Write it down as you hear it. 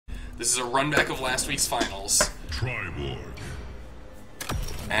This is a run back of last week's finals.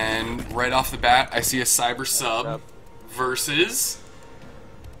 And right off the bat, I see a Cyber Sub versus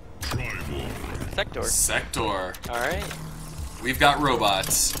Sector. Sector. Alright. We've got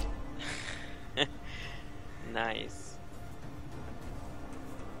robots. Nice.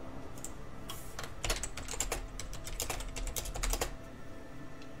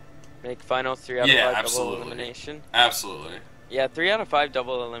 Make finals 3 out of 5 double elimination. Absolutely. Yeah, 3 out of 5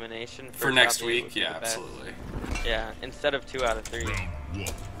 double elimination for next week. Yeah, absolutely. Yeah, instead of 2 out of 3.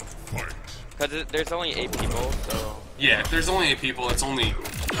 Because there's only 8 people, so... Yeah, if there's only 8 people, it's only...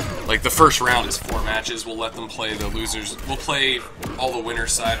 Like, the first round is 4 matches. We'll let them play the losers. We'll play all the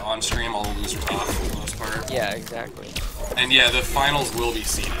winners' side on stream, all the losers off for the most part. Yeah, exactly. And yeah, the finals will be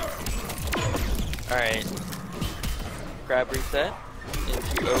seeded. Alright. Grab reset.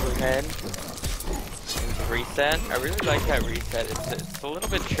 Into overhead. Into reset. I really like that reset. It's a little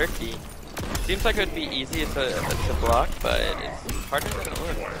bit tricky. Seems like it would be easy to block, but it's harder than it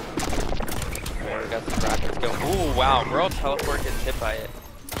looks. Alright, we got some rockets going. Ooh, wow. World Teleport gets hit by it.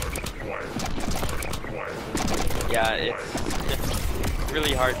 Yeah, it's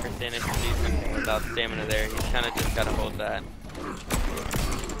really hard for Sanic to do something without stamina there. He's kind of just got to hold that.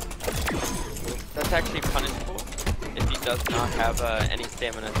 That's actually punishable if he does not have any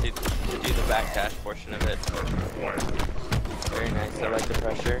stamina to do the backdash portion of it. Very nice, I like the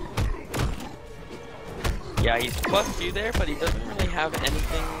pressure. Yeah, he's +2 there, but he doesn't really have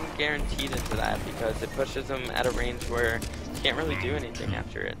anything guaranteed into that because it pushes him at a range where he can't really do anything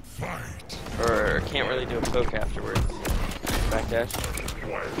after it. Or can't really do a poke afterwards. Backdash.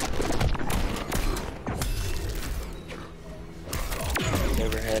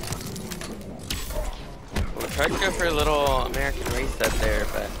 Overhead. We'll try to go for a little American reset there,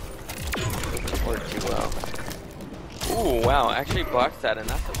 but it doesn't work too well. Ooh, wow, actually blocks that, and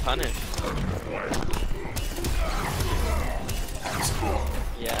that's a punish. That was cool.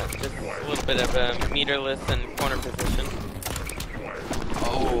 Yeah, just a little bit of a meterless and corner position.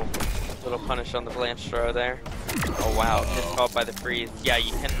 Oh, little punish on the Blanche throw there. Oh wow, just caught by the freeze. Yeah,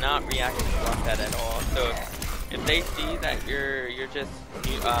 you cannot react to block that at all. So if they see that you're just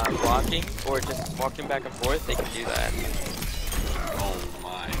blocking or just walking back and forth, they can do that. Oh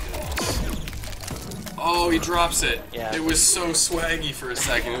my goodness. Oh, he drops it. Yeah. It was so swaggy for a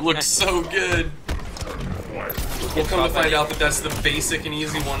second. It looked so good. We'll come to find out that that's the basic and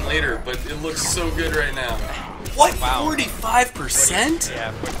easy one later, but it looks so good right now. What? Wow. 45%?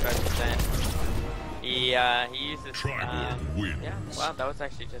 Yeah, 45%. He uses, yeah, wow, that was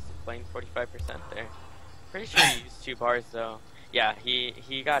actually just a plain 45% there. Pretty sure he used 2 bars though. Yeah,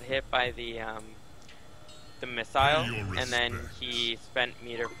 he got hit by the missile, and then he spent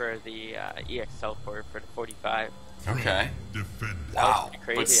meter for the EX teleport for the 45. Okay. Wow,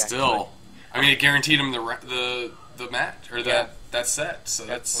 crazy, but still, actually. I mean, it guaranteed him the match or that set, so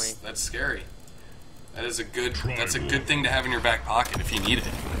definitely. that's scary. That is a good thing to have in your back pocket if you need it.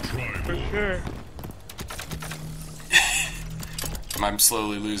 For sure. I'm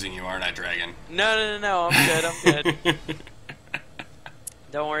slowly losing you, aren't I, Dragon? No, I'm good.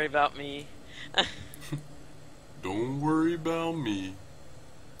 Don't worry about me. Don't worry about me.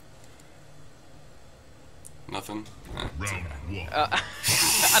 Nothing? I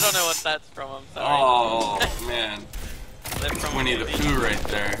don't know what that's from, I'm sorry. Oh, man. That's from Winnie the Pooh right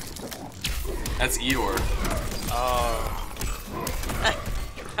there. That's Eeyore. Oh.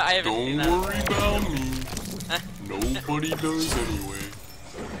 I haven't seen that. Don't worry about me. Nobody does anyway.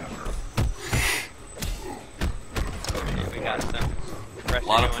 Okay, we got some pressure. A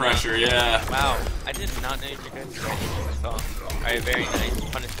lot of pressure, yeah. Wow, I did not know you could go through that. Alright, very nice.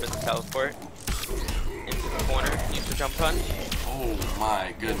 Punish with the teleport. Into the corner. Use the jump punch. Oh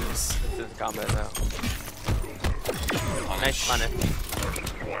my goodness. This is combo though. Nice punish.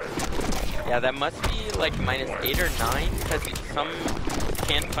 Yeah, that must be like -8 or 9 because some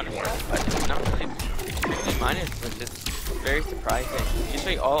can punish that, but it's not really extremely minus, which is very surprising.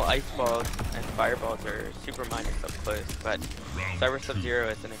 Usually all ice balls and fireballs are super minus up close, but Cyber Sub-Zero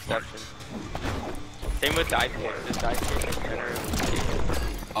is an exception. Same with dive kicks. The dive kick is generally.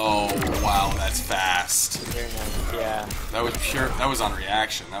 Oh wow, that's fast. Very nice, yeah. That was pure. That was on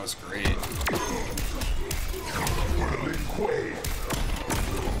reaction. That was great.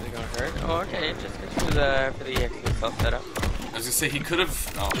 Hurt. Oh, okay. Just for the XP setup. I was gonna say he could have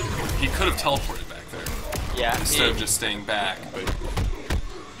teleported back there. Yeah. Instead of just staying back, but.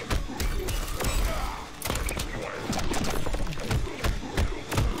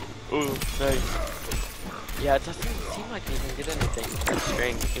 Ooh, nice. Yeah, it doesn't seem like he can get anything from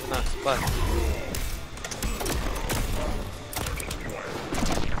string, even though it's plus.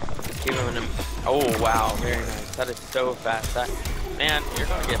 Keep him in him. Oh wow, very nice. That is so fast. That man, you're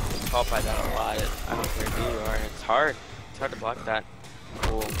gonna get caught by that a lot. I don't care who you are. It's hard. It's hard to block that.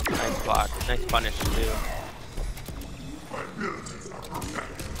 Oh, nice block. Nice punish too.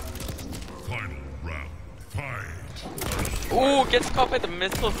 Final round. Fight. Ooh, gets caught by the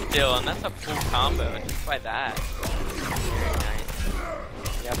missile still, and that's a full combo just by that. Very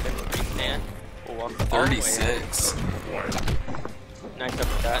nice. Yeah, 53 stand. Oh, walks all the way up. 36. Nice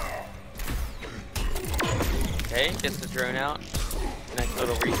uppercut. Okay, gets the drone out. Nice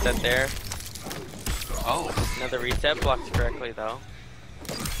little reset there. Oh. Another reset, blocks correctly though.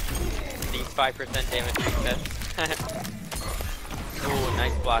 These 5% damage resets. Ooh,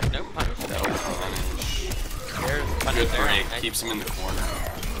 nice block. No punish though. There's punish Good there. break. Nice. Keeps him in the corner.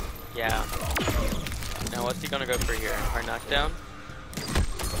 Yeah. Now what's he gonna go for here? Hard knockdown?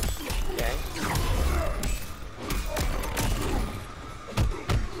 Okay.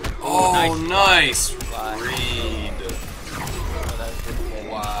 Oh, nice Fly. read. Oh, that was really good.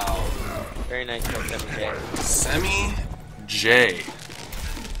 Wow. Very nice from Semiij. Semiij.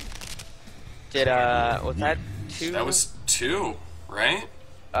 Did was that 2? That was 2, right?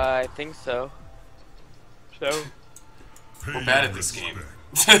 I think so. So We're bad at this game.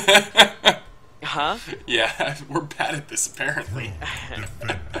 huh? Yeah, we're bad at this apparently.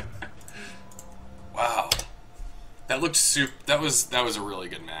 Wow. That looked super. That was a really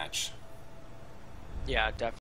good match. Yeah, definitely.